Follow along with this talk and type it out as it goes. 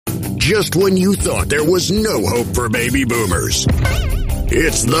just when you thought there was no hope for baby boomers.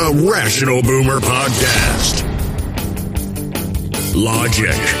 It's the Rational Boomer Podcast.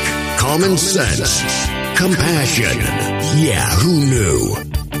 Logic, common sense, compassion. Yeah, who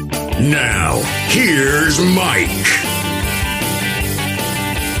knew? Now, here's Mike.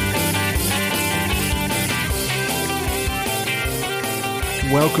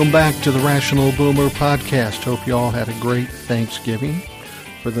 Welcome back to the Rational Boomer Podcast. Hope you all had a great Thanksgiving.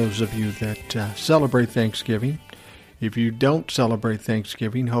 For those of you that celebrate Thanksgiving, if you don't celebrate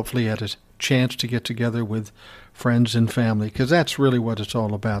Thanksgiving, hopefully you had a chance to get together with friends and family, because that's really what it's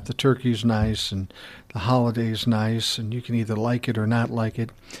all about. The turkey's nice and the holiday's nice, and you can either like it or not like it.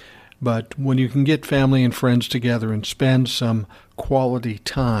 But when you can get family and friends together and spend some quality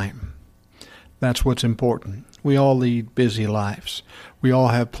time, that's what's important. We all lead busy lives. We all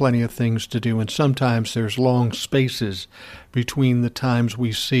have plenty of things to do, and sometimes there's long spaces between the times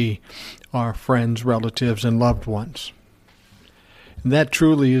we see our friends, relatives, and loved ones. And that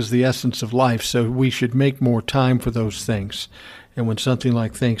truly is the essence of life, so we should make more time for those things. And when something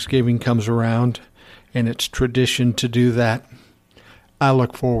like Thanksgiving comes around, and it's tradition to do that, I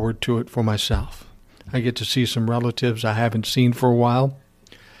look forward to it for myself. I get to see some relatives I haven't seen for a while.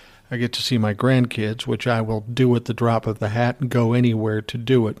 I get to see my grandkids, which I will do at the drop of the hat and go anywhere to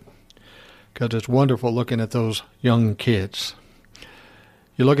do it, because it's wonderful looking at those young kids.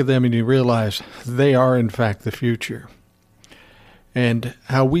 You look at them and you realize they are, in fact, the future. And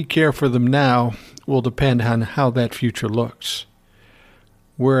how we care for them now will depend on how that future looks.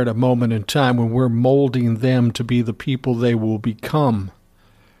 We're at a moment in time when we're molding them to be the people they will become.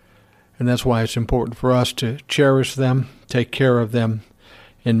 And that's why it's important for us to cherish them, take care of them,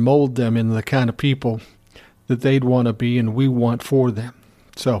 and mold them in the kind of people that they'd want to be and we want for them.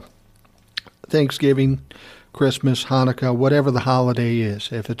 So, Thanksgiving, Christmas, Hanukkah, whatever the holiday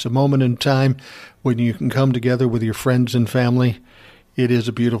is, if it's a moment in time when you can come together with your friends and family, it is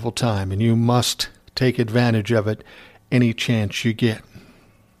a beautiful time, and you must take advantage of it any chance you get.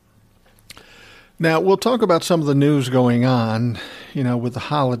 Now, we'll talk about some of the news going on. You know, with the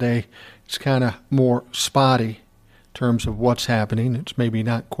holiday, it's kind of more spotty in terms of what's happening. It's maybe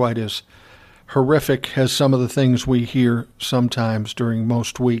not quite as horrific as some of the things we hear sometimes during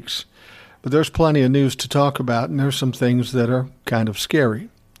most weeks. But there's plenty of news to talk about, and there's some things that are kind of scary.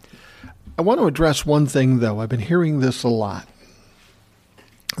 I want to address one thing, though. I've been hearing this a lot.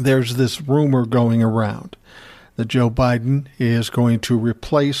 There's this rumor going around that Joe Biden is going to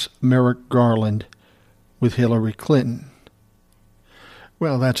replace Merrick Garland with Hillary Clinton.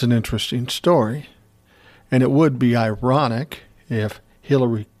 Well, that's an interesting story. And it would be ironic if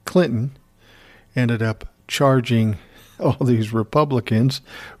Hillary Clinton ended up charging all these Republicans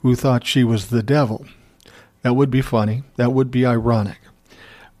who thought she was the devil. That would be funny. That would be ironic.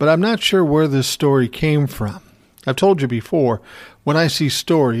 But I'm not sure where this story came from. I've told you before, when I see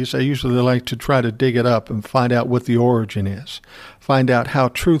stories, I usually like to try to dig it up and find out what the origin is, find out how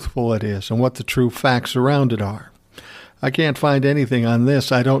truthful it is and what the true facts around it are. I can't find anything on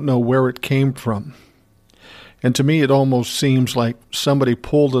this. I don't know where it came from. And to me, it almost seems like somebody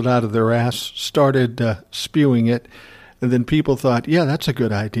pulled it out of their ass, started spewing it, and then people thought, yeah, that's a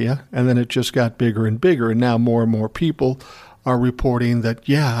good idea. And then it just got bigger and bigger, and now more and more people are reporting that,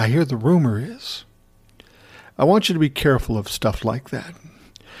 yeah, I hear the rumor is. I want you to be careful of stuff like that.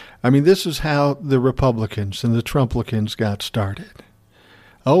 I mean, this is how the Republicans and the Trumplicans got started.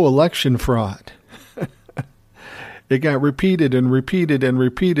 Oh, election fraud. It got repeated and repeated and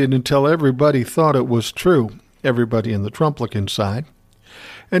repeated until everybody thought it was true. Everybody in the Trumplican side.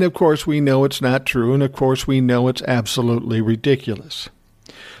 And of course we know it's not true, and of course we know it's absolutely ridiculous.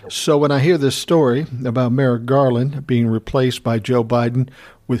 So when I hear this story about Merrick Garland being replaced by Joe Biden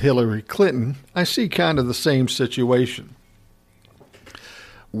with Hillary Clinton, I see kind of the same situation.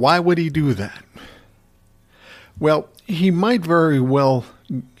 Why would he do that? Well, he might very well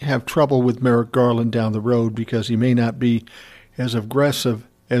have trouble with Merrick Garland down the road because he may not be as aggressive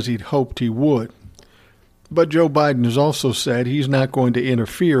as he'd hoped he would. But Joe Biden has also said he's not going to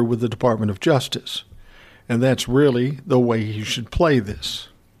interfere with the Department of Justice. And that's really the way he should play this.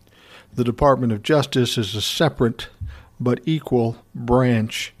 The Department of Justice is a separate but equal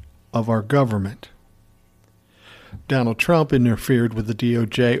branch of our government. Donald Trump interfered with the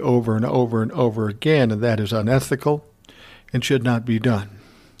DOJ over and over and over again, and that is unethical and should not be done.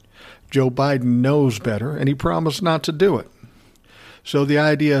 Joe Biden knows better, and he promised not to do it. So the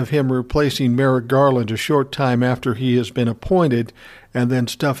idea of him replacing Merrick Garland a short time after he has been appointed and then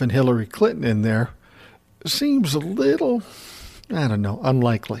stuffing Hillary Clinton in there seems a little,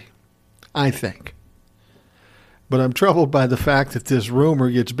 unlikely, I think. But I'm troubled by the fact that this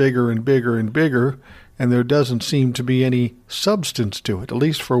rumor gets bigger and bigger and bigger, and there doesn't seem to be any substance to it, at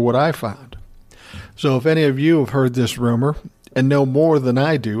least for what I found. So if any of you have heard this rumor and know more than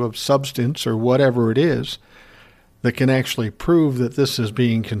I do of substance or whatever it is that can actually prove that this is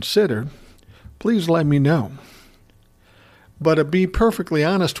being considered, please let me know. But to be perfectly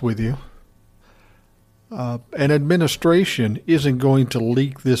honest with you, an administration isn't going to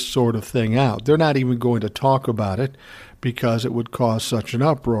leak this sort of thing out. They're not even going to talk about it because it would cause such an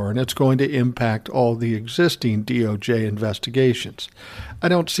uproar, and it's going to impact all the existing DOJ investigations. I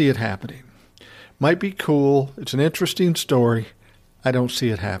don't see it happening. Might be cool. It's an interesting story. I don't see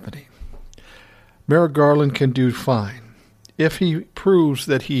it happening. Merrick Garland can do fine. If he proves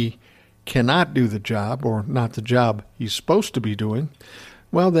that he cannot do the job, or not the job he's supposed to be doing,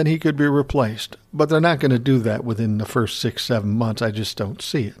 well, then he could be replaced. But they're not going to do that within the first 6-7 months. I just don't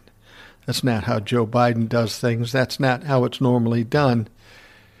see it. That's not how Joe Biden does things. That's not how it's normally done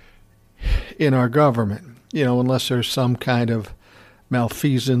in our government, unless there's some kind of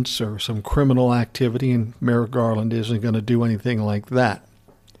malfeasance or some criminal activity, and Merrick Garland isn't going to do anything like that.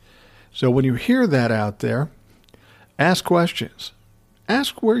 So when you hear that out there, ask questions.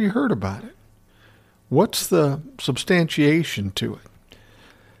 Ask where you heard about it. What's the substantiation to it?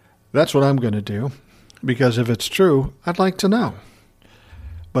 That's what I'm going to do, because if it's true, I'd like to know.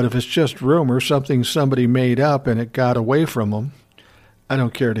 But if it's just rumor, something somebody made up and it got away from them, I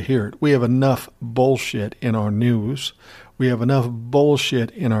don't care to hear it. We have enough bullshit in our news. We have enough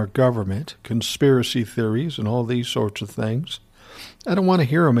bullshit in our government, conspiracy theories and all these sorts of things. I don't want to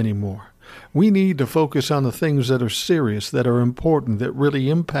hear them anymore. We need to focus on the things that are serious, that are important, that really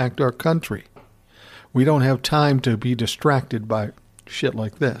impact our country. We don't have time to be distracted by shit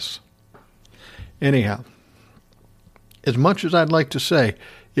like this. Anyhow, as much as I'd like to say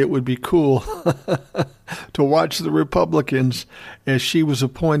it would be cool to watch the Republicans as she was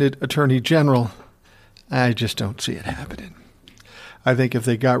appointed Attorney General, I just don't see it happening. I think if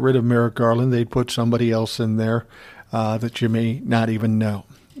they got rid of Merrick Garland, they'd put somebody else in there that you may not even know.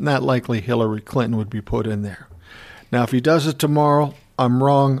 Not likely Hillary Clinton would be put in there. Now, if he does it tomorrow, I'm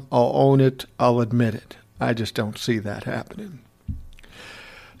wrong. I'll own it. I'll admit it. I just don't see that happening.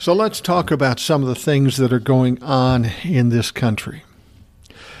 So let's talk about some of the things that are going on in this country.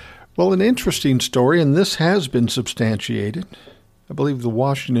 Well, an interesting story, and this has been substantiated. I believe the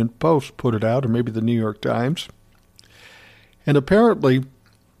Washington Post put it out, or maybe the New York Times. And apparently,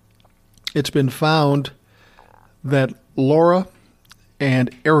 it's been found that Laura and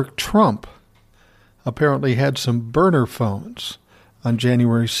Eric Trump apparently had some burner phones on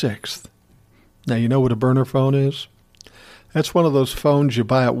January 6th. Now, you know what a burner phone is? That's one of those phones you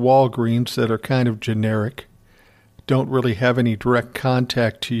buy at Walgreens that are kind of generic, don't really have any direct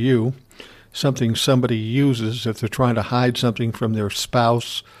contact to you, something somebody uses if they're trying to hide something from their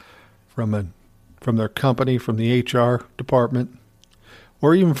spouse, from their company, from the HR department,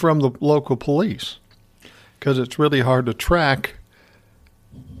 or even from the local police, because it's really hard to track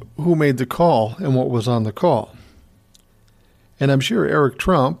who made the call and what was on the call. And I'm sure Eric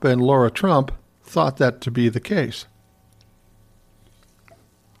Trump and Laura Trump thought that to be the case.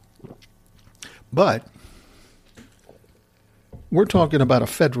 But we're talking about a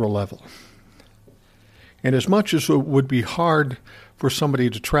federal level. And as much as it would be hard for somebody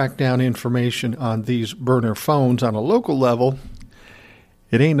to track down information on these burner phones on a local level,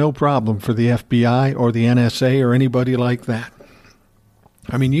 it ain't no problem for the FBI or the NSA or anybody like that.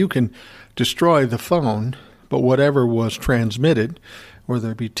 I mean, you can destroy the phone, but whatever was transmitted,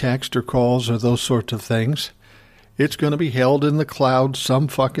 whether it be text or calls or those sorts of things, it's going to be held in the cloud some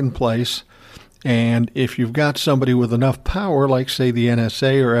fucking place. And if you've got somebody with enough power, like, say, the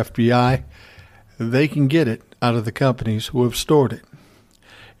NSA or FBI, they can get it out of the companies who have stored it.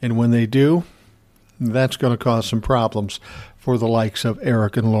 And when they do, that's going to cause some problems for the likes of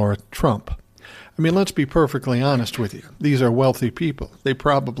Eric and Laura Trump. I mean, let's be perfectly honest with you. These are wealthy people. They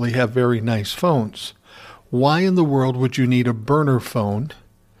probably have very nice phones. Why in the world would you need a burner phone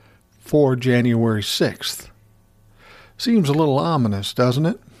for January 6th? Seems a little ominous, doesn't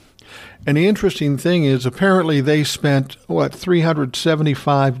it? And the interesting thing is, apparently they spent,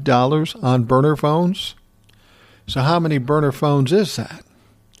 $375 on burner phones? So how many burner phones is that?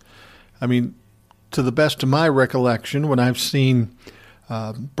 I mean, to the best of my recollection, when I've seen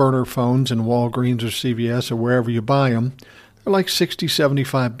burner phones in Walgreens or CVS or wherever you buy them, they're like $60,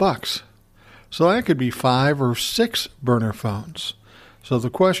 $75. So that could be 5 or 6 burner phones. So the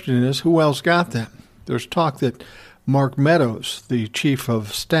question is, who else got them? There's talk that Mark Meadows, the chief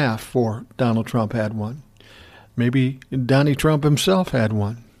of staff for Donald Trump, had one. Maybe Donnie Trump himself had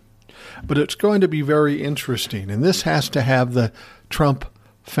one. But it's going to be very interesting. And this has to have the Trump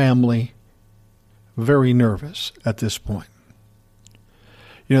family very nervous at this point.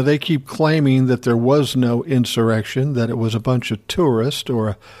 You know, they keep claiming that there was no insurrection, that it was a bunch of tourists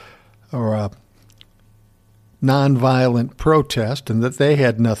or a nonviolent protest, and that they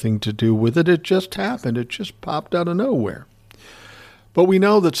had nothing to do with it. It just happened. It just popped out of nowhere. But we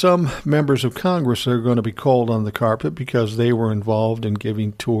know that some members of Congress are going to be called on the carpet because they were involved in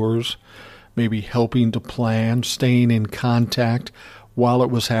giving tours, maybe helping to plan, staying in contact while it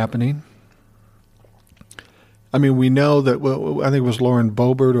was happening. I mean, we know that, I think it was Lauren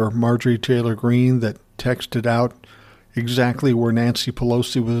Boebert or Marjorie Taylor Greene that texted out exactly where Nancy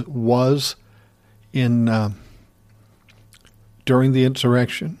Pelosi was in during the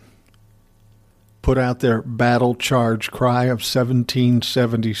insurrection, put out their battle charge cry of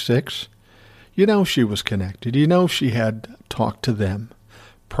 1776. You know she was connected. You know she had talked to them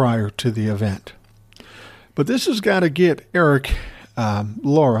prior to the event. But this has got to get Eric,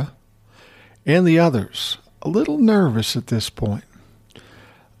 Laura, and the others a little nervous at this point.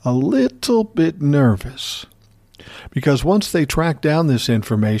 A little bit nervous. Because once they track down this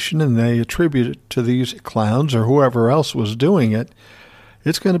information and they attribute it to these clowns or whoever else was doing it,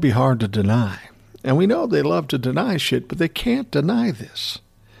 it's going to be hard to deny. And we know they love to deny shit, but they can't deny this.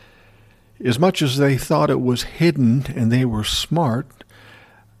 As much as they thought it was hidden and they were smart,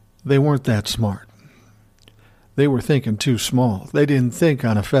 they weren't that smart. They were thinking too small. They didn't think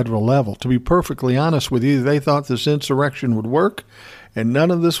on a federal level. To be perfectly honest with you, they thought this insurrection would work and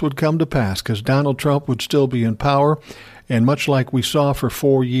none of this would come to pass because Donald Trump would still be in power. And much like we saw for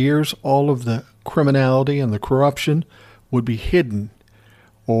 4 years, all of the criminality and the corruption would be hidden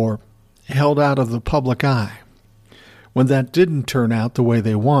or held out of the public eye. When that didn't turn out the way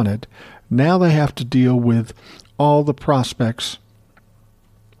they wanted, now they have to deal with all the prospects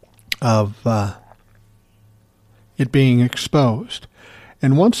of it being exposed.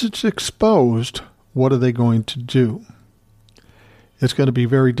 And once it's exposed, what are they going to do? It's going to be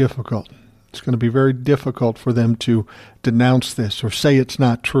very difficult. It's going to be very difficult for them to denounce this or say it's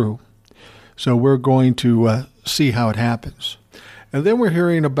not true. So we're going to see how it happens. And then we're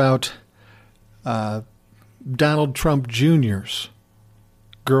hearing about Donald Trump Jr.'s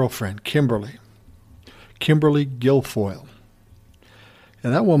girlfriend, Kimberly Guilfoyle.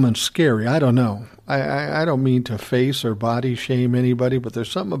 And that woman's scary. I don't know. I don't mean to face or body shame anybody, but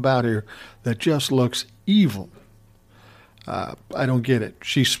there's something about her that just looks evil. I don't get it.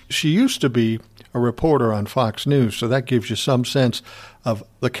 She used to be a reporter on Fox News, so that gives you some sense of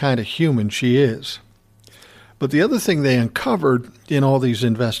the kind of human she is. But the other thing they uncovered in all these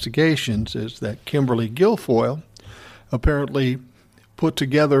investigations is that Kimberly Guilfoyle apparently put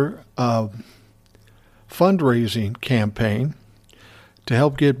together a fundraising campaign to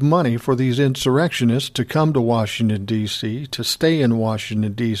help get money for these insurrectionists to come to Washington, D.C., to stay in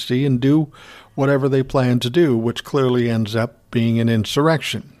Washington, D.C., and do whatever they plan to do, which clearly ends up being an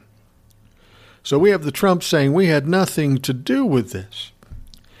insurrection. So we have the Trump saying we had nothing to do with this.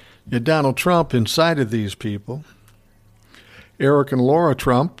 Yet Donald Trump incited these people. Eric and Laura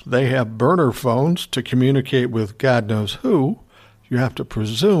Trump, they have burner phones to communicate with God knows who. You have to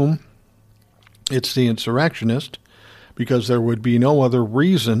presume it's the insurrectionist, because there would be no other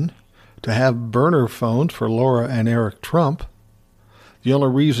reason to have burner phones for Laura and Eric Trump. The only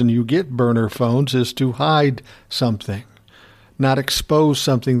reason you get burner phones is to hide something, not expose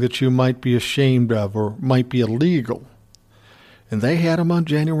something that you might be ashamed of or might be illegal. And they had them on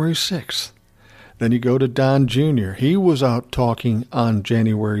January 6th. Then you go to Don Jr. He was out talking on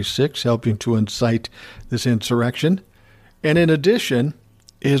January 6th, helping to incite this insurrection. And in addition,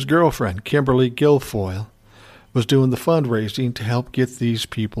 his girlfriend, Kimberly Guilfoyle, was doing the fundraising to help get these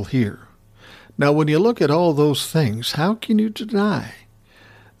people here. Now, when you look at all those things, how can you deny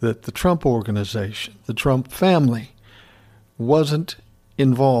that the Trump organization, the Trump family, wasn't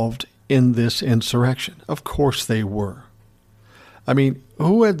involved in this insurrection? Of course they were. I mean,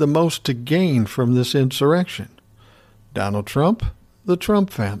 who had the most to gain from this insurrection? Donald Trump, the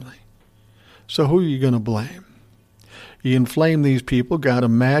Trump family. So who are you going to blame? You inflamed these people, got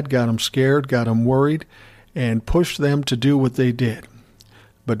them mad, got them scared, got them worried, and pushed them to do what they did.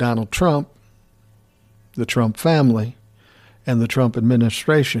 But Donald Trump, the Trump family, and the Trump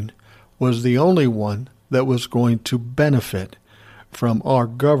administration was the only one that was going to benefit from our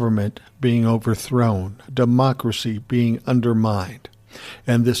government being overthrown, democracy being undermined,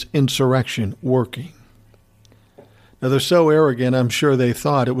 and this insurrection working. Now, they're so arrogant, I'm sure they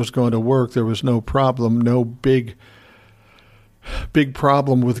thought it was going to work. There was no problem, no big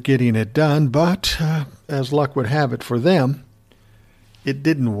problem with getting it done, but as luck would have it for them, it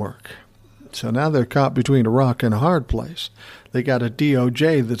didn't work. So now they're caught between a rock and a hard place. They got a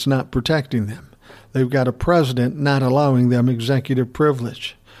DOJ that's not protecting them. They've got a president not allowing them executive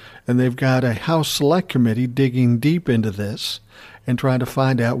privilege. And they've got a House Select Committee digging deep into this and trying to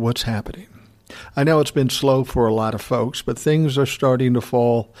find out what's happening. I know it's been slow for a lot of folks, but things are starting to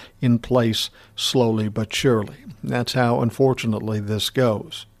fall in place slowly but surely. That's how, unfortunately, this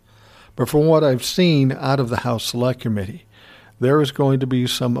goes. But from what I've seen out of the House Select Committee, there is going to be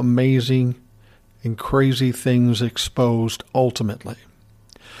some amazing and crazy things exposed ultimately.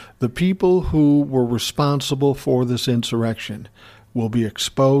 The people who were responsible for this insurrection will be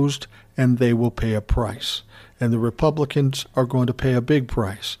exposed, and they will pay a price. And the Republicans are going to pay a big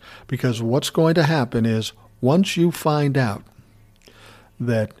price, because what's going to happen is once you find out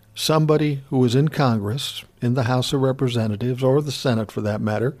that somebody who is in Congress, in the House of Representatives, or the Senate for that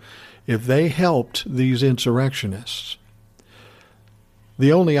matter, if they helped these insurrectionists,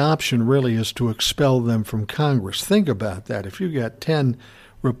 the only option really is to expel them from Congress. Think about that. If you got 10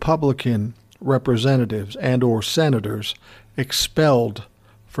 Republican representatives and or senators expelled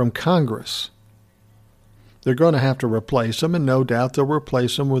from Congress, they're going to have to replace them, and no doubt they'll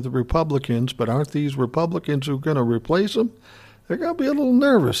replace them with the Republicans, but aren't these Republicans who are going to replace them? They're going to be a little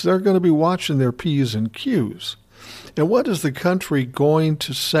nervous. They're going to be watching their P's and Q's. And what is the country going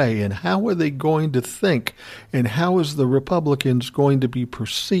to say, and how are they going to think, and how is the Republicans going to be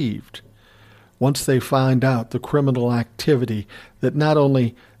perceived once they find out the criminal activity that not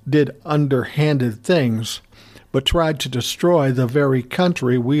only did underhanded things, but tried to destroy the very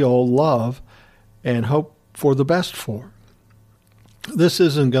country we all love and hope for the best for? This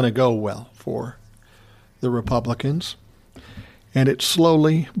isn't going to go well for the Republicans, and it's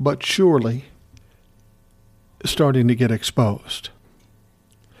slowly but surely starting to get exposed.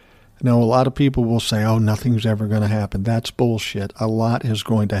 Now, a lot of people will say, oh, nothing's ever going to happen. That's bullshit. A lot is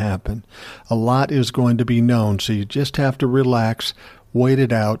going to happen. A lot is going to be known, so you just have to relax, wait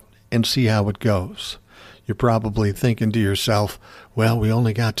it out, and see how it goes. You're probably thinking to yourself, well, we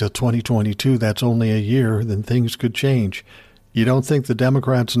only got till 2022. That's only a year. Then things could change. You don't think the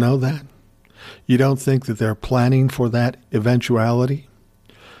Democrats know that? You don't think that they're planning for that eventuality?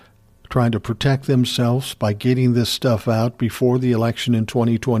 Trying to protect themselves by getting this stuff out before the election in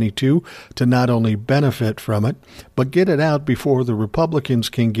 2022 to not only benefit from it, but get it out before the Republicans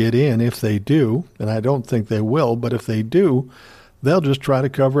can get in if they do. And I don't think they will, but if they do, they'll just try to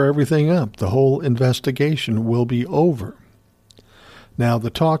cover everything up. The whole investigation will be over. Now, the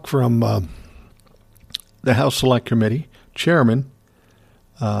talk from the House Select Committee Chairman,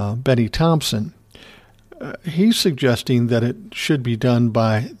 Benny Thompson, he's suggesting that it should be done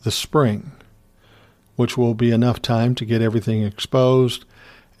by the spring, which will be enough time to get everything exposed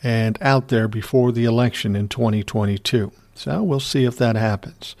and out there before the election in 2022. So we'll see if that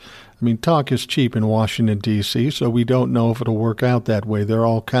happens. I mean, talk is cheap in Washington, D.C., so we don't know if it'll work out that way. There are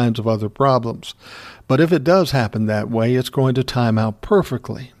all kinds of other problems. But if it does happen that way, it's going to time out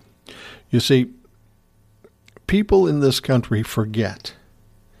perfectly. You see, people in this country forget.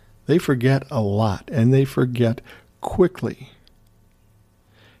 They forget a lot, and they forget quickly.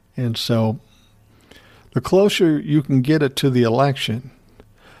 And so the closer you can get it to the election,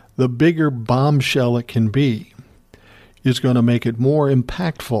 the bigger bombshell it can be is going to make it more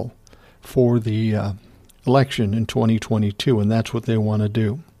impactful for the election in 2022, and that's what they want to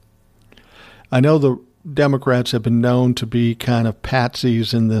do. I know the Democrats have been known to be kind of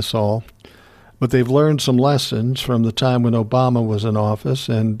patsies in this all, but they've learned some lessons from the time when Obama was in office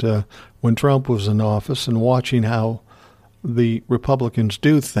and when Trump was in office, and watching how the Republicans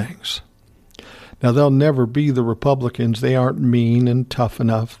do things. Now, they'll never be the Republicans. They aren't mean and tough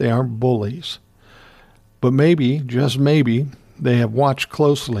enough. They aren't bullies. But maybe, just maybe, they have watched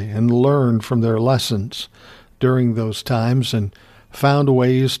closely and learned from their lessons during those times and found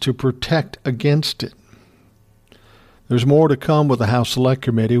ways to protect against it. There's more to come with the House Select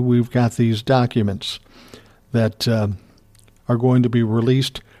Committee. We've got these documents that are going to be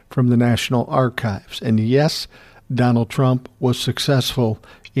released from the National Archives. And yes, Donald Trump was successful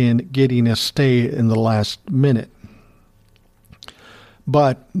in getting a stay in the last minute.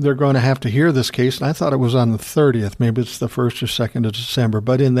 But they're going to have to hear this case, and I thought it was on the 30th. Maybe it's the 1st or 2nd of December,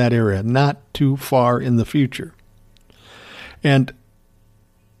 but in that area, not too far in the future. And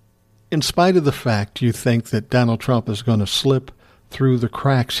in spite of the fact you think that Donald Trump is going to slip through the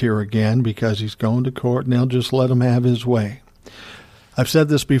cracks here again because he's going to court and they'll just let him have his way. I've said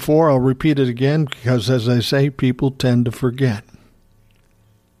this before, I'll repeat it again because, as I say, people tend to forget.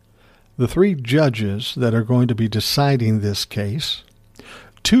 The 3 judges that are going to be deciding this case,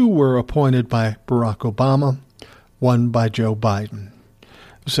 2 were appointed by Barack Obama, 1 by Joe Biden.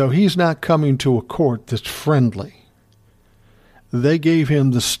 So he's not coming to a court that's friendly. They gave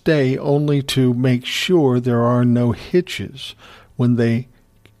him the stay only to make sure there are no hitches when they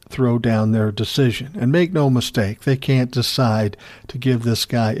throw down their decision. And make no mistake, they can't decide to give this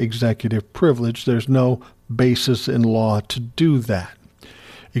guy executive privilege. There's no basis in law to do that.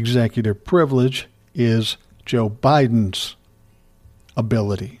 Executive privilege is Joe Biden's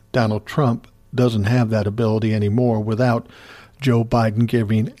ability. Donald Trump doesn't have that ability anymore without Joe Biden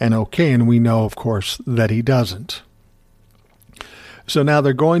giving an okay, and we know, of course, that he doesn't. So now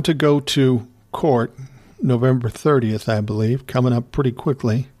they're going to go to court November 30th, I believe, coming up pretty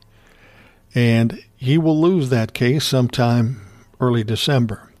quickly, and he will lose that case sometime early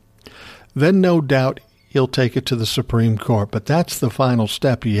December. Then no doubt he'll take it to the Supreme Court, but that's the final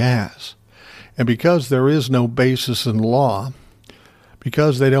step he has. And because there is no basis in law,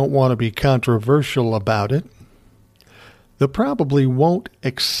 because they don't want to be controversial about it, they probably won't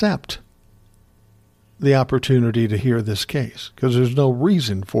accept the opportunity to hear this case because there's no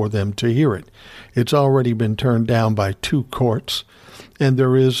reason for them to hear it. It's already been turned down by 2 courts, and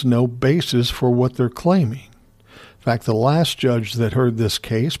there is no basis for what they're claiming. In fact, the last judge that heard this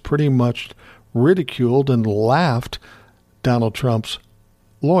case pretty much ridiculed and laughed Donald Trump's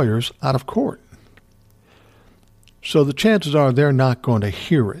lawyers out of court. So the chances are they're not going to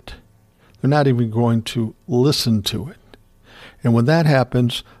hear it. They're not even going to listen to it. And when that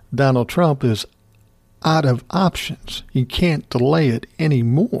happens, Donald Trump is out of options. He can't delay it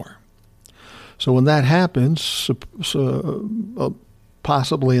anymore. So when that happens,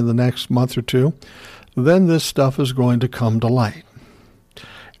 possibly in the next month or 2, then this stuff is going to come to light.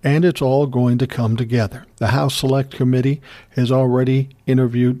 And it's all going to come together. The House Select Committee has already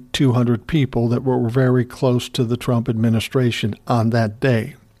interviewed 200 people that were very close to the Trump administration on that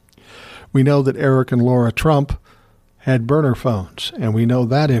day. We know that Eric and Laura Trump had burner phones, and we know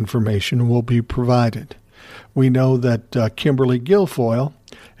that information will be provided. We know that Kimberly Guilfoyle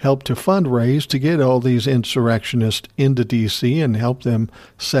helped to fundraise to get all these insurrectionists into D.C. and help them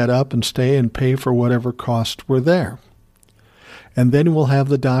set up and stay and pay for whatever costs were there. And then we'll have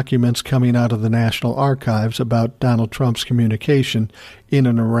the documents coming out of the National Archives about Donald Trump's communication in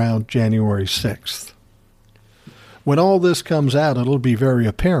and around January 6th. When all this comes out, it'll be very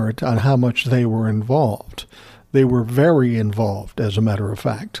apparent on how much they were involved. They were very involved, as a matter of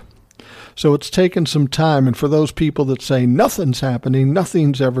fact. So it's taken some time, and for those people that say nothing's happening,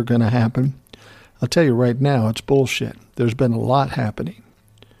 nothing's ever going to happen, I'll tell you right now, it's bullshit. There's been a lot happening.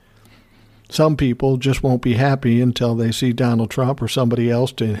 Some people just won't be happy until they see Donald Trump or somebody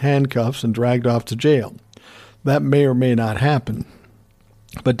else in handcuffs and dragged off to jail. That may or may not happen.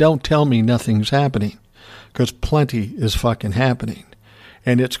 But don't tell me nothing's happening, because plenty is fucking happening.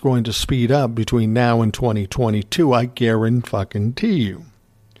 And it's going to speed up between now and 2022, I guarantee you.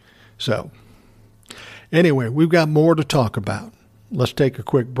 So, anyway, we've got more to talk about. Let's take a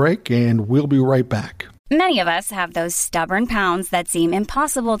quick break, and we'll be right back. Many of us have those stubborn pounds that seem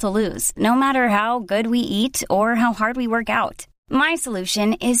impossible to lose, no matter how good we eat or how hard we work out. My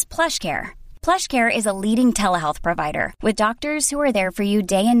solution is PlushCare. PlushCare is a leading telehealth provider with doctors who are there for you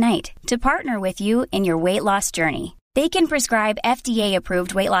day and night to partner with you in your weight loss journey. They can prescribe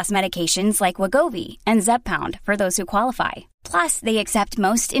FDA-approved weight loss medications like Wegovy and Zepbound for those who qualify. Plus, they accept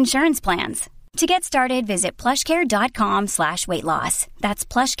most insurance plans. To get started, visit plushcare.com/weightloss. That's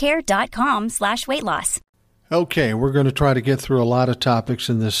plushcare.com/weightloss. Okay, we're going to try to get through a lot of topics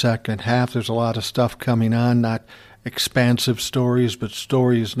in this second half. There's a lot of stuff coming on, not expansive stories, but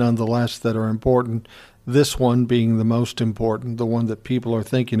stories nonetheless that are important. This one being the most important, the one that people are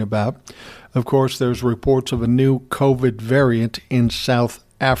thinking about. Of course, there's reports of a new COVID variant in South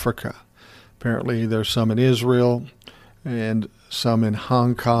Africa. Apparently, there's some in Israel and some in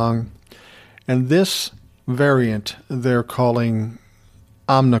Hong Kong. And this variant they're calling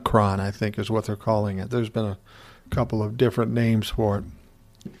Omicron, I think is what they're calling it. There's been a couple of different names for it.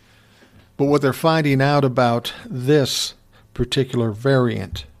 But what they're finding out about this particular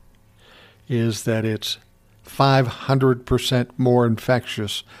variant is that it's 500% more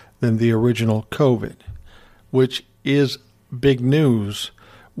infectious than the original COVID, which is big news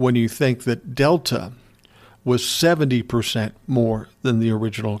when you think that Delta was 70% more than the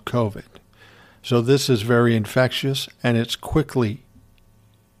original COVID. So this is very infectious, and it's quickly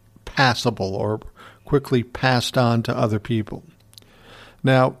passable or quickly passed on to other people.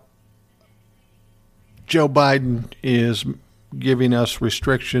 Now, Joe Biden is giving us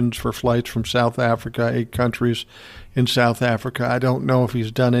restrictions for flights from South Africa, 8 countries in South Africa. I don't know if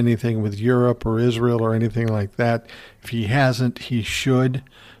he's done anything with Europe or Israel or anything like that. If he hasn't, he should.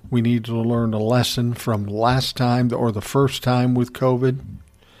 We need to learn a lesson from last time or the first time with COVID.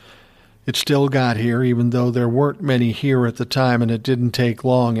 It still got here, even though there weren't many here at the time, and it didn't take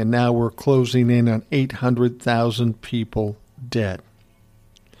long, and now we're closing in on 800,000 people dead.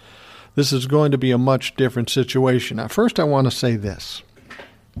 This is going to be a much different situation. Now, first I want to say this,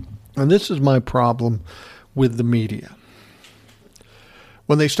 and this is my problem with the media.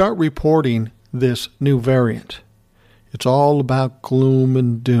 When they start reporting this new variant, it's all about gloom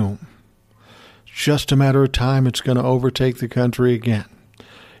and doom. It's just a matter of time it's going to overtake the country again.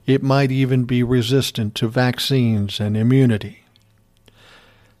 It might even be resistant to vaccines and immunity.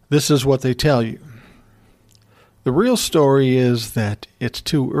 This is what they tell you. The real story is that it's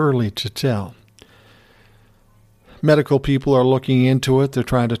too early to tell. Medical people are looking into it. They're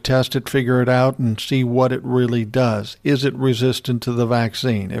trying to test it, figure it out, and see what it really does. Is it resistant to the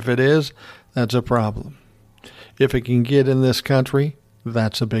vaccine? If it is, that's a problem. If it can get in this country,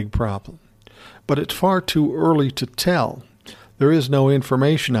 that's a big problem. But it's far too early to tell. There is no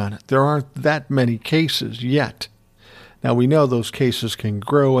information on it. There aren't that many cases yet. Now, we know those cases can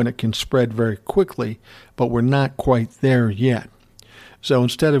grow and it can spread very quickly, but we're not quite there yet. So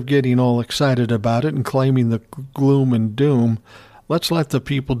instead of getting all excited about it and claiming the gloom and doom, let's let the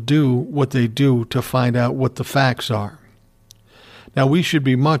people do what they do to find out what the facts are. Now, we should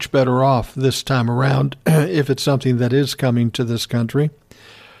be much better off this time around if it's something that is coming to this country,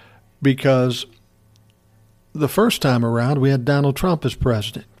 because the first time around, we had Donald Trump as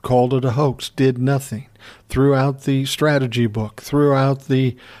president, called it a hoax, did nothing, threw out the strategy book, threw out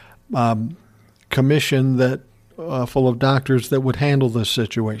the commission that full of doctors that would handle this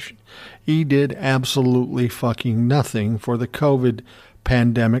situation. He did absolutely fucking nothing for the COVID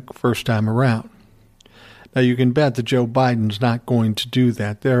pandemic first time around. Now, you can bet that Joe Biden's not going to do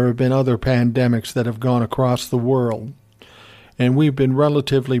that. There have been other pandemics that have gone across the world, and we've been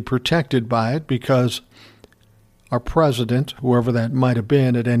relatively protected by it because our president, whoever that might have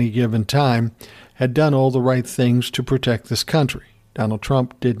been at any given time, had done all the right things to protect this country. Donald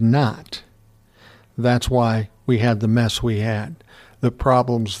Trump did not. That's why we had the mess we had, the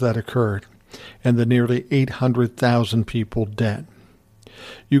problems that occurred, and the nearly 800,000 people dead.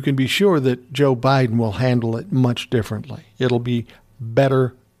 You can be sure that Joe Biden will handle it much differently. It'll be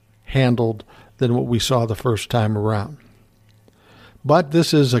better handled than what we saw the first time around. But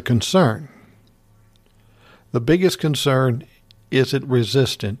this is a concern. The biggest concern is it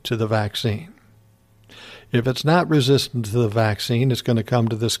resistant to the vaccine. If it's not resistant to the vaccine, it's going to come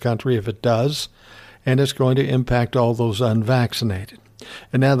to this country if it does, and it's going to impact all those unvaccinated.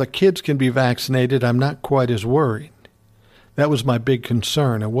 And now the kids can be vaccinated. I'm not quite as worried. That was my big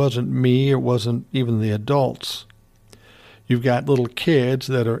concern. It wasn't me. It wasn't even the adults. You've got little kids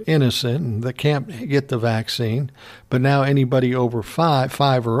that are innocent and that can't get the vaccine, but now anybody over five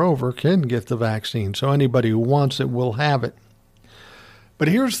or over, can get the vaccine. So anybody who wants it will have it. But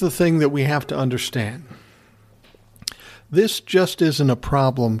here's the thing that we have to understand. This just isn't a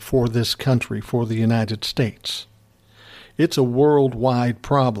problem for this country, for the United States. It's a worldwide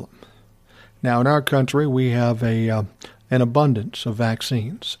problem. Now, in our country, we have an abundance of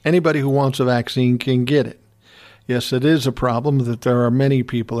vaccines. Anybody who wants a vaccine can get it. Yes, it is a problem that there are many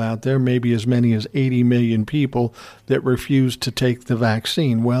people out there, maybe as many as 80 million people, that refuse to take the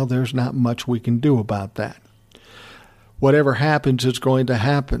vaccine. Well, there's not much we can do about that. Whatever happens, it's going to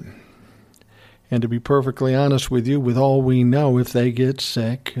happen. And to be perfectly honest with you, with all we know, if they get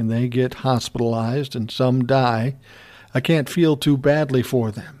sick and they get hospitalized and some die, I can't feel too badly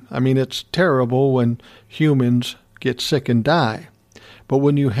for them. I mean, it's terrible when humans get sick and die. But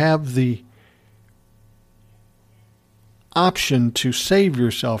when you have the option to save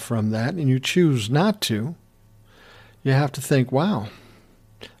yourself from that and you choose not to, you have to think, wow,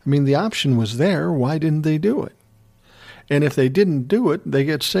 I mean, the option was there. Why didn't they do it? And if they didn't do it, they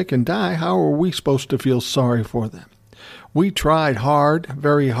get sick and die, how are we supposed to feel sorry for them? We tried hard,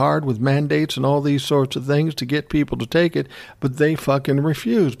 very hard, with mandates and all these sorts of things to get people to take it, but they fucking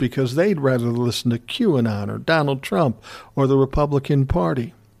refused because they'd rather listen to QAnon or Donald Trump or the Republican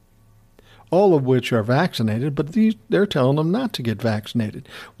Party, all of which are vaccinated, but they're telling them not to get vaccinated,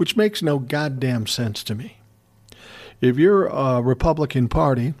 which makes no goddamn sense to me. If you're a Republican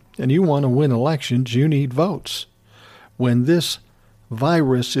Party and you want to win elections, you need votes. When this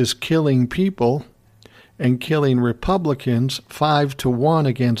virus is killing people and killing Republicans 5-1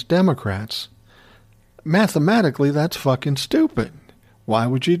 against Democrats, mathematically that's fucking stupid. Why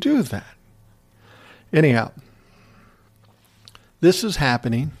would you do that? Anyhow, this is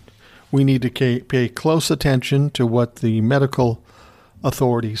happening. We need to pay close attention to what the medical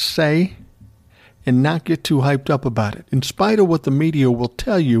authorities say and not get too hyped up about it. In spite of what the media will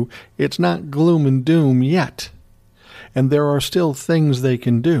tell you, it's not gloom and doom yet. And there are still things they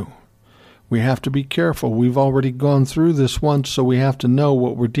can do. We have to be careful. We've already gone through this once, so we have to know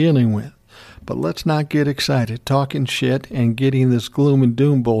what we're dealing with. But let's not get excited talking shit and getting this gloom and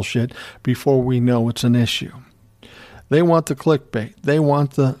doom bullshit before we know it's an issue. They want the clickbait. They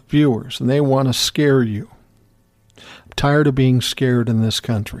want the viewers, and they want to scare you. I'm tired of being scared in this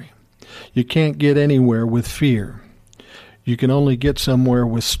country. You can't get anywhere with fear. You can only get somewhere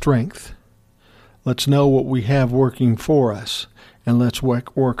with strength. Let's know what we have working for us, and let's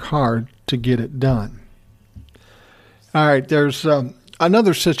work hard to get it done. All right, there's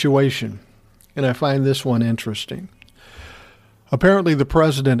another situation, and I find this one interesting. Apparently, the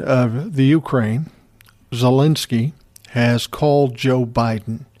president of the Ukraine, Zelensky, has called Joe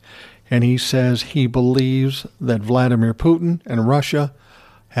Biden, and he says he believes that Vladimir Putin and Russia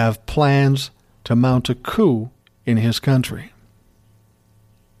have plans to mount a coup in his country.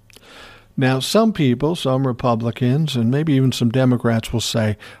 Now, some people, some Republicans, and maybe even some Democrats will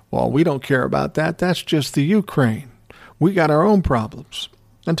say, well, we don't care about that. That's just the Ukraine. We got our own problems.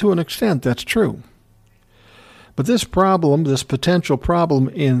 And to an extent, that's true. But this problem, this potential problem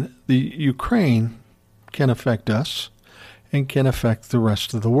in the Ukraine can affect us and can affect the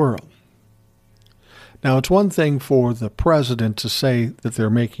rest of the world. Now, it's one thing for the president to say that they're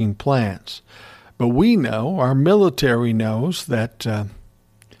making plans, but we know, our military knows, that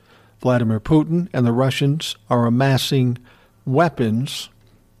Vladimir Putin and the Russians are amassing weapons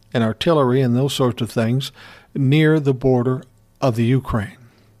and artillery and those sorts of things near the border of the Ukraine,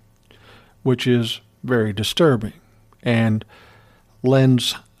 which is very disturbing and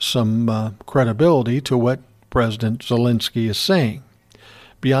lends some credibility to what President Zelensky is saying.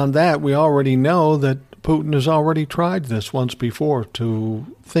 Beyond that, we already know that Putin has already tried this once before.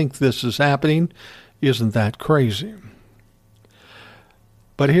 To think this is happening isn't that crazy.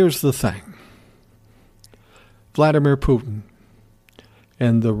 But here's the thing. Vladimir Putin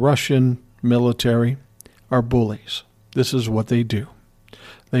and the Russian military are bullies. This is what they do.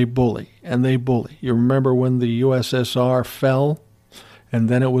 They bully, and they bully. You remember when the USSR fell, and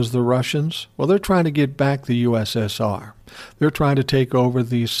then it was the Russians? Well, they're trying to get back the USSR. They're trying to take over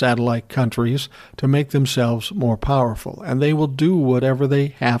these satellite countries to make themselves more powerful, and they will do whatever they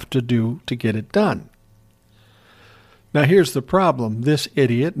have to do to get it done. Now, here's the problem. This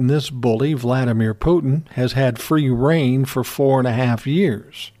idiot and this bully, Vladimir Putin, has had free reign for 4.5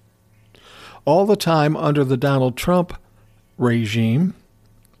 years. All the time under the Donald Trump regime,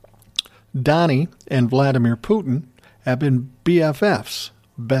 Donnie and Vladimir Putin have been BFFs,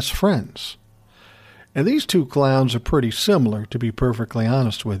 best friends. And these two clowns are pretty similar, to be perfectly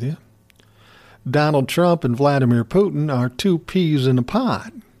honest with you. Donald Trump and Vladimir Putin are two peas in a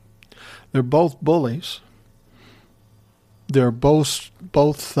pod. They're both bullies. They're both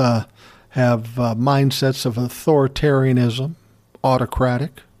have mindsets of authoritarianism,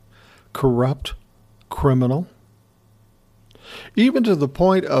 autocratic, corrupt, criminal, even to the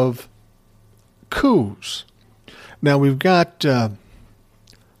point of coups. Now, we've got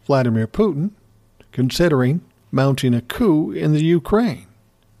Vladimir Putin considering mounting a coup in the Ukraine.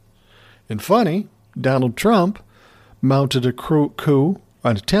 And funny, Donald Trump mounted a coup,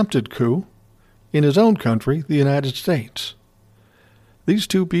 an attempted coup, in his own country, the United States. These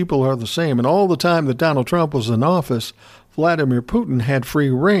two people are the same, and all the time that Donald Trump was in office, Vladimir Putin had free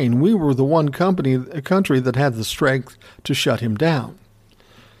reign. We were the one country that had the strength to shut him down.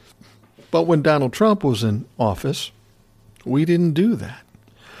 But when Donald Trump was in office, we didn't do that.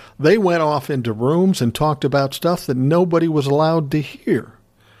 They went off into rooms and talked about stuff that nobody was allowed to hear,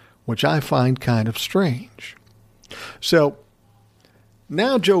 which I find kind of strange. So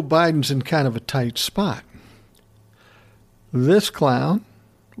now Joe Biden's in kind of a tight spot. This clown,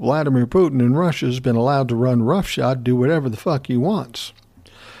 Vladimir Putin in Russia, has been allowed to run roughshod, do whatever the fuck he wants.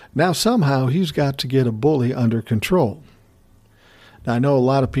 Now somehow he's got to get a bully under control. Now I know a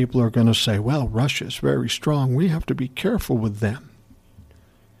lot of people are going to say, well, Russia's very strong. We have to be careful with them.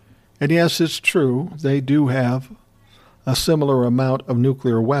 And yes, it's true. They do have a similar amount of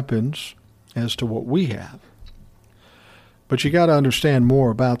nuclear weapons as to what we have. But you got to understand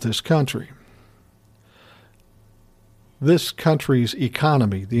more about this country. This country's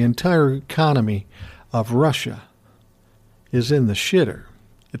economy, the entire economy of Russia, is in the shitter.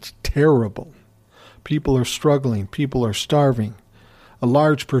 It's terrible. People are struggling. People are starving. A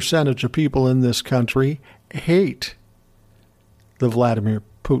large percentage of people in this country hate the Vladimir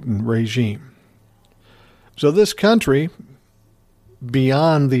Putin regime. So this country,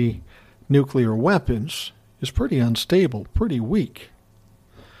 beyond the nuclear weapons, is pretty unstable, pretty weak.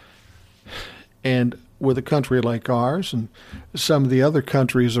 And with a country like ours and some of the other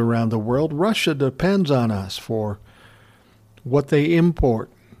countries around the world, Russia depends on us for what they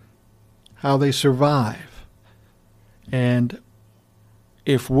import, how they survive. And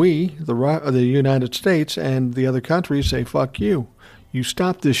if we, the United States and the other countries, say, fuck you, you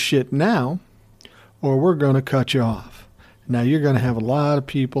stop this shit now, or we're going to cut you off. Now you're going to have a lot of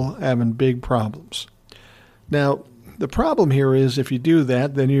people having big problems. Now, the problem here is if you do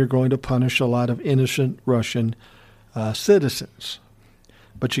that, then you're going to punish a lot of innocent Russian citizens.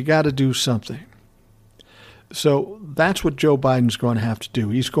 But you got to do something. So that's what Joe Biden's going to have to do.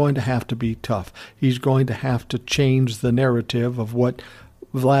 He's going to have to be tough. He's going to have to change the narrative of what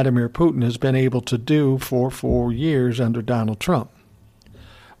Vladimir Putin has been able to do for 4 years under Donald Trump.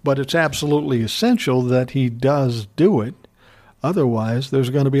 But it's absolutely essential that he does do it. Otherwise, there's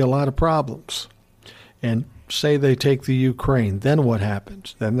going to be a lot of problems. And say they take the Ukraine, then what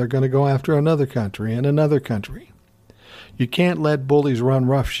happens? Then they're going to go after another country and another country. You can't let bullies run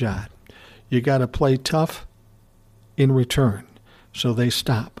roughshod. You got to play tough in return, so they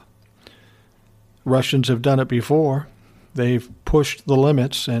stop. Russians have done it before. They've pushed the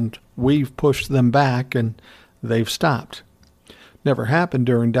limits, and we've pushed them back, and they've stopped. Never happened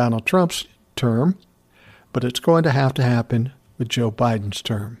during Donald Trump's term, but it's going to happen with Joe Biden's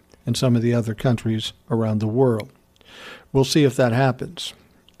term and some of the other countries around the world. We'll see if that happens.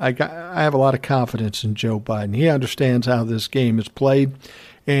 I have a lot of confidence in Joe Biden. He understands how this game is played,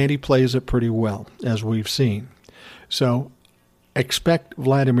 and he plays it pretty well, as we've seen. So expect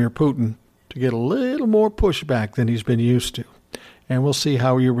Vladimir Putin to get a little more pushback than he's been used to, and we'll see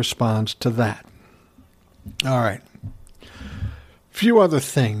how he responds to that. All right. A few other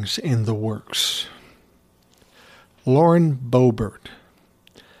things in the works. Lauren Boebert.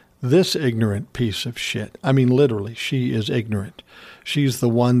 This ignorant piece of shit. I mean, literally, she is ignorant. She's the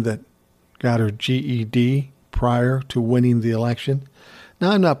one that got her GED prior to winning the election.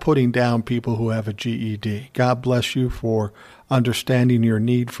 Now, I'm not putting down people who have a GED. God bless you for understanding your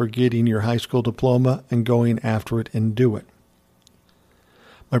need for getting your high school diploma and going after it and do it.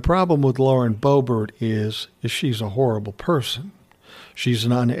 My problem with Lauren Boebert is she's a horrible person. She's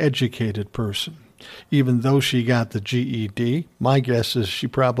an uneducated person. Even though she got the GED, my guess is she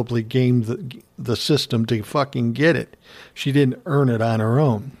probably gamed the system to fucking get it. She didn't earn it on her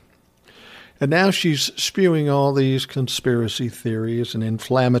own. And now she's spewing all these conspiracy theories and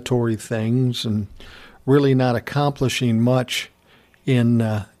inflammatory things and really not accomplishing much in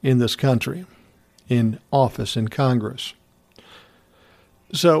this country, in office, in Congress.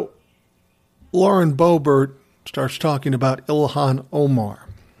 So Lauren Boebert starts talking about Ilhan Omar.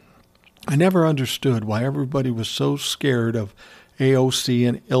 I never understood why everybody was so scared of AOC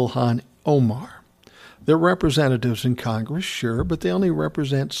and Ilhan Omar. They're representatives in Congress, sure, but they only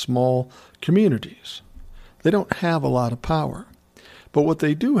represent small communities. They don't have a lot of power. But what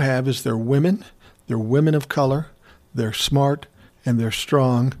they do have is they're women of color, they're smart, and they're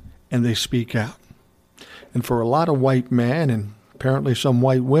strong, and they speak out. And for a lot of white men, and apparently some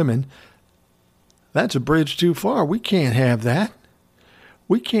white women, that's a bridge too far. We can't have that.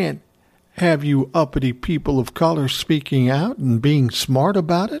 We can't have you uppity people of color speaking out and being smart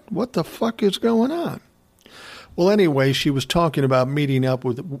about it? What the fuck is going on? Well, anyway, she was talking about meeting up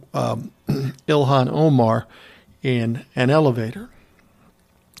with Ilhan Omar in an elevator.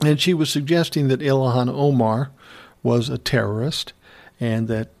 And she was suggesting that Ilhan Omar was a terrorist and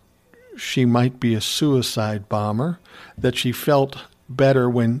that she might be a suicide bomber, that she felt better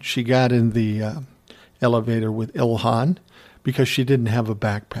when she got in the elevator with Ilhan because she didn't have a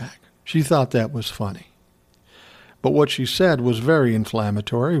backpack. She thought that was funny. But what she said was very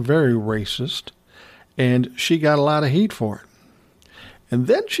inflammatory, very racist, and she got a lot of heat for it. And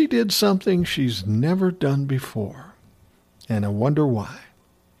then she did something she's never done before, and I wonder why.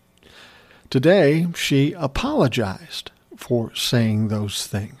 Today, she apologized for saying those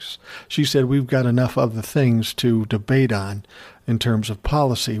things. She said, we've got enough other things to debate on in terms of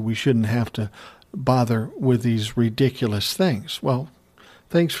policy. We shouldn't have to bother with these ridiculous things. Well,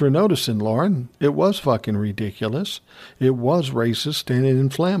 thanks for noticing, Lauren. It was fucking ridiculous. It was racist and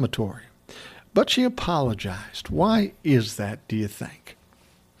inflammatory. But she apologized. Why is that, do you think?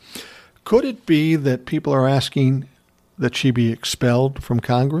 Could it be that people are asking that she be expelled from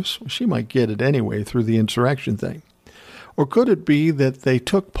Congress? Well, she might get it anyway through the insurrection thing. Or could it be that they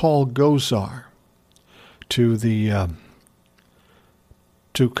took Paul Gosar to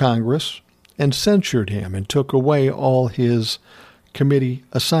Congress and censured him and took away all his committee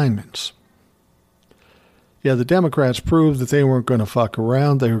assignments? Yeah, the Democrats proved that they weren't going to fuck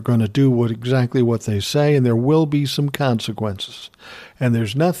around. They were going to do exactly what they say, and there will be some consequences. And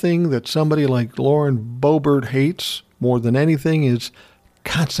there's nothing that somebody like Lauren Boebert hates more than anything is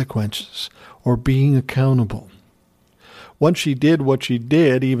consequences or being accountable. once she did what she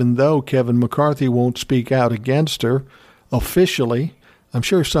did, even though Kevin McCarthy won't speak out against her officially, I'm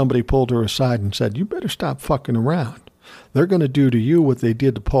sure somebody pulled her aside and said, you better stop fucking around. They're going to do to you what they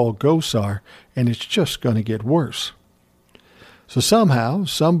did to Paul Gosar, and it's just going to get worse. So somehow,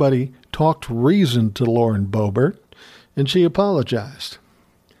 somebody talked reason to Lauren Boebert, and she apologized.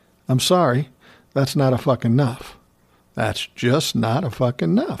 I'm sorry, that's not a fucking enough. That's just not a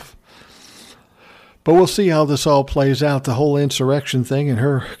fucking enough. But we'll see how this all plays out. The whole insurrection thing and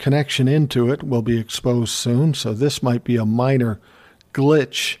her connection into it will be exposed soon, so this might be a minor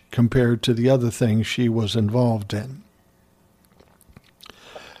glitch compared to the other things she was involved in.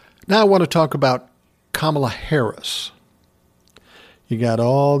 Now I want to talk about Kamala Harris. You got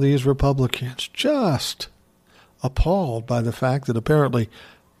all these Republicans just appalled by the fact that apparently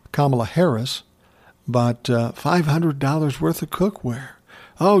Kamala Harris bought $500 worth of cookware.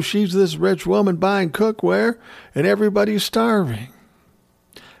 Oh, she's this rich woman buying cookware and everybody's starving.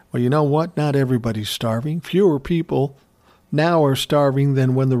 Well, you know what? Not everybody's starving. Fewer people now are starving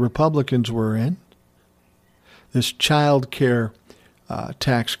than when the Republicans were in. This child care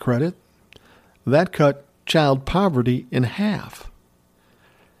tax credit, that cut child poverty in half.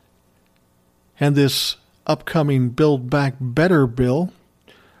 And this upcoming Build Back Better bill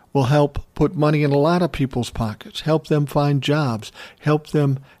will help put money in a lot of people's pockets, help them find jobs, help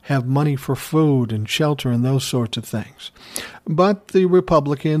them have money for food and shelter and those sorts of things. But the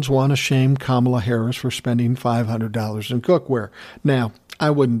Republicans want to shame Kamala Harris for spending $500 in cookware. Now,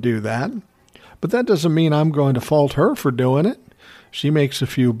 I wouldn't do that, but that doesn't mean I'm going to fault her for doing it. She makes a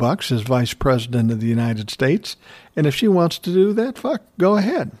few bucks as Vice President of the United States, and if she wants to do that, fuck, go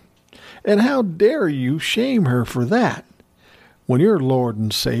ahead. And how dare you shame her for that? When your Lord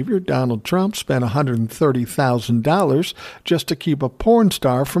and Savior, Donald Trump, spent $130,000 just to keep a porn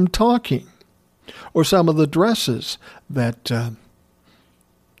star from talking. Or some of the dresses that the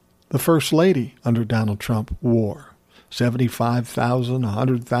First Lady under Donald Trump wore. $75,000,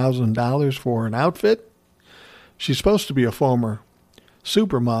 $100,000 for an outfit. She's supposed to be a former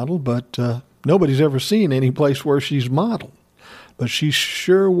supermodel, but nobody's ever seen any place where she's modeled. But she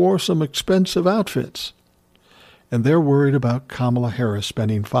sure wore some expensive outfits. And they're worried about Kamala Harris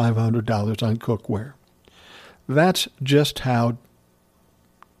spending $500 on cookware. That's just how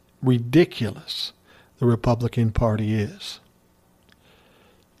ridiculous the Republican Party is.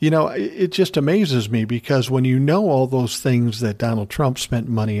 You know, it just amazes me because when you know all those things that Donald Trump spent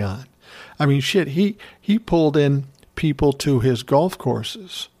money on, I mean, shit, he pulled in people to his golf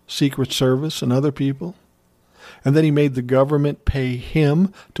courses, Secret Service and other people, and then he made the government pay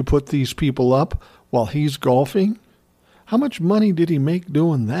him to put these people up while he's golfing. How much money did he make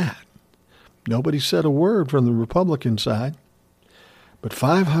doing that? Nobody said a word from the Republican side. But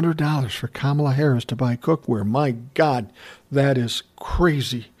 $500 for Kamala Harris to buy cookware, my God, that is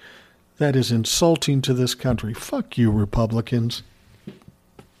crazy. That is insulting to this country. Fuck you, Republicans.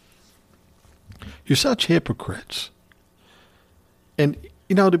 You're such hypocrites. And,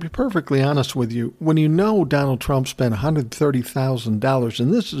 you know, to be perfectly honest with you, when you know Donald Trump spent $130,000,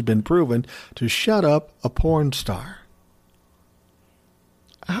 and this has been proven, to shut up a porn star,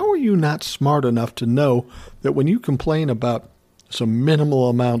 how are you not smart enough to know that when you complain about some minimal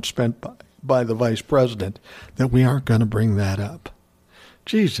amount spent by the vice president, that we aren't going to bring that up?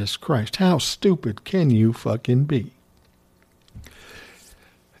 Jesus Christ, how stupid can you fucking be?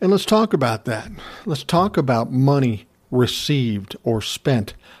 And let's talk about that. Let's talk about money received or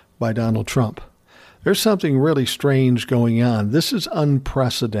spent by Donald Trump. There's something really strange going on. This is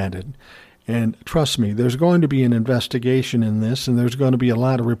unprecedented. And trust me, there's going to be an investigation in this, and there's going to be a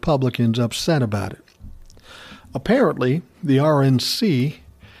lot of Republicans upset about it. Apparently, the RNC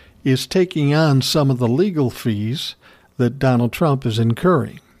is taking on some of the legal fees that Donald Trump is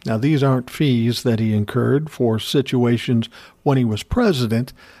incurring. Now, these aren't fees that he incurred for situations when he was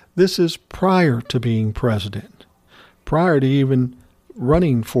president. This is prior to being president, prior to even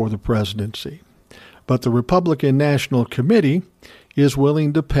running for the presidency. But the Republican National Committee is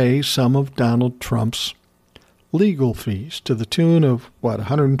willing to pay some of Donald Trump's legal fees to the tune of,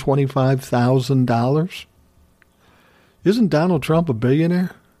 $125,000? Isn't Donald Trump a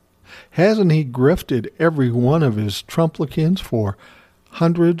billionaire? Hasn't he grifted every one of his Trumplicans for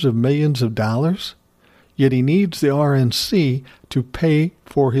hundreds of millions of dollars? Yet he needs the RNC to pay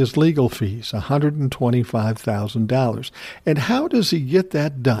for his legal fees, $125,000. And how does he get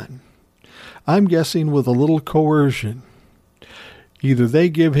that done? I'm guessing with a little coercion. Either they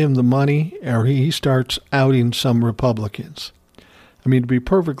give him the money or he starts outing some Republicans. I mean, to be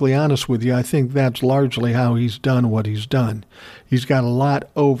perfectly honest with you, I think that's largely how he's done what he's done. He's got a lot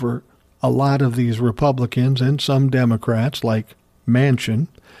over a lot of these Republicans and some Democrats like Manchin,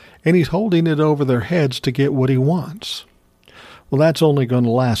 and he's holding it over their heads to get what he wants. Well, that's only going to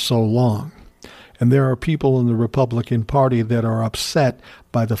last so long. And there are people in the Republican Party that are upset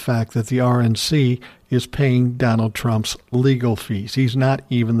by the fact that the RNC is paying Donald Trump's legal fees. He's not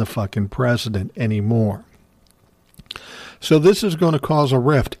even the fucking president anymore. So this is going to cause a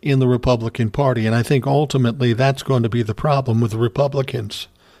rift in the Republican Party, and I think ultimately that's going to be the problem with the Republicans.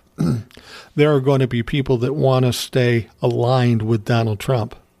 There are going to be people that want to stay aligned with Donald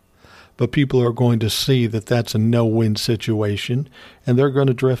Trump, but people are going to see that that's a no-win situation, and they're going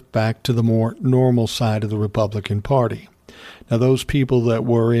to drift back to the more normal side of the Republican Party. Now, those people that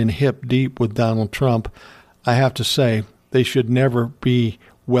were in hip deep with Donald Trump, I have to say, they should never be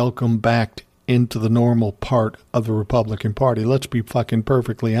welcomed back into the normal part of the Republican Party. Let's be fucking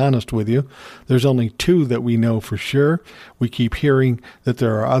perfectly honest with you. There's only two that we know for sure. We keep hearing that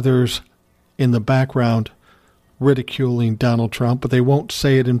there are others in the background ridiculing Donald Trump, but they won't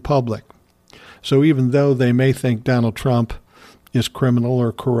say it in public. So even though they may think Donald Trump is criminal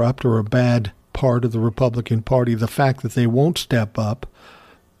or corrupt or a bad part of the Republican Party, the fact that they won't step up,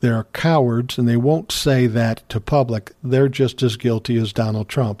 they're cowards, and they won't say that to public. They're just as guilty as Donald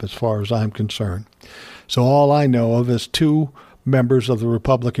Trump, as far as I'm concerned. So all I know of is two members of the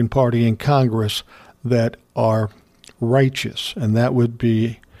Republican Party in Congress that are righteous, and that would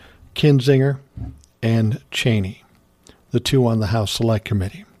be Kinzinger and Cheney, the two on the House Select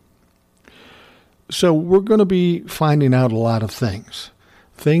Committee. So we're going to be finding out a lot of things.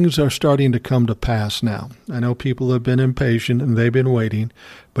 Things are starting to come to pass now. I know people have been impatient and they've been waiting,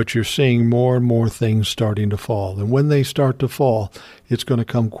 but you're seeing more and more things starting to fall. And when they start to fall, it's going to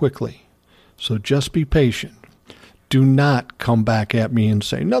come quickly. So just be patient. Do not come back at me and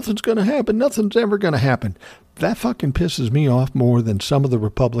say, nothing's going to happen, nothing's ever going to happen. That fucking pisses me off more than some of the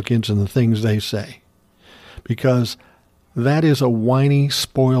Republicans and the things they say. Because that is a whiny,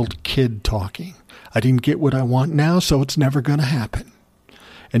 spoiled kid talking. I didn't get what I want now, so it's never going to happen.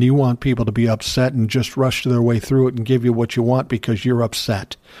 And you want people to be upset and just rush their way through it and give you what you want because you're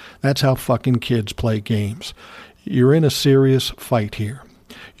upset. That's how fucking kids play games. You're in a serious fight here.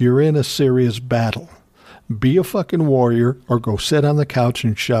 You're in a serious battle. Be a fucking warrior or go sit on the couch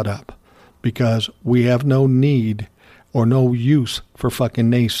and shut up. Because we have no need or no use for fucking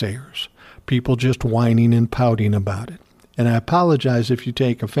naysayers. People just whining and pouting about it. And I apologize if you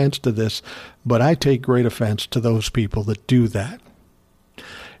take offense to this, but I take great offense to those people that do that.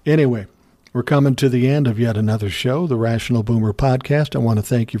 Anyway, we're coming to the end of yet another show, the Rational Boomer Podcast. I want to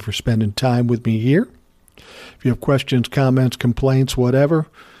thank you for spending time with me here. If you have questions, comments, complaints, whatever,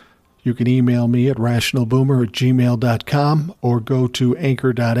 you can email me at rationalboomer@gmail.com or go to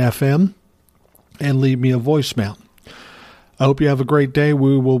anchor.fm and leave me a voicemail. I hope you have a great day.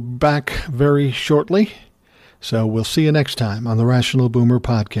 We will be back very shortly. So we'll see you next time on the Rational Boomer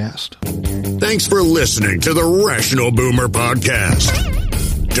Podcast. Thanks for listening to the Rational Boomer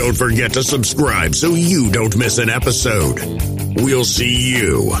Podcast. Don't forget to subscribe so you don't miss an episode. We'll see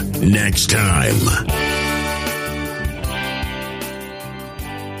you next time.